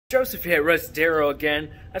Joseph here, Russ Darrow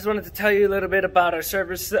again. I just wanted to tell you a little bit about our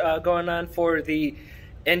service going on for the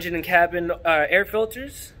engine and cabin air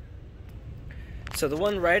filters. So the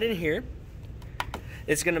one right in here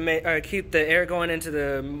is going to keep the air going into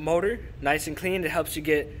the motor nice and clean. It helps you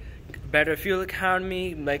get better fuel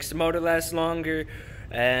economy, makes the motor last longer,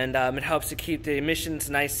 and it helps to keep the emissions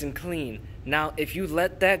nice and clean. Now, if you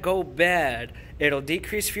let that go bad, it'll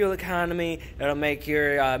decrease fuel economy, it'll make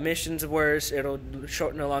your emissions worse, it'll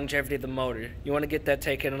shorten the longevity of the motor. You want to get that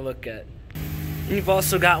taken a look at. And you've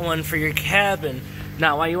also got one for your cabin.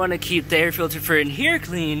 Now, why you want to keep the air filter for in here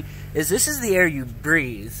clean is this is the air you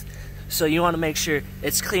breathe. So you want to make sure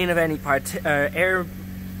it's clean of any air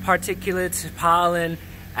particulates, pollen,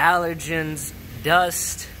 allergens,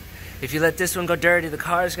 dust. If you let this one go dirty, the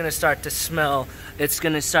car is going to start to smell. It's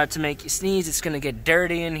going to start to make you sneeze. It's going to get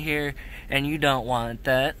dirty in here, and you don't want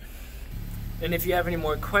that. And if you have any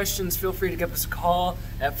more questions, feel free to give us a call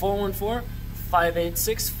at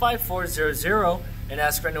 414-586-5400 and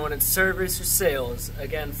ask for anyone in service or sales.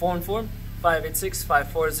 Again,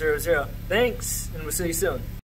 414-586-5400. Thanks, and we'll see you soon.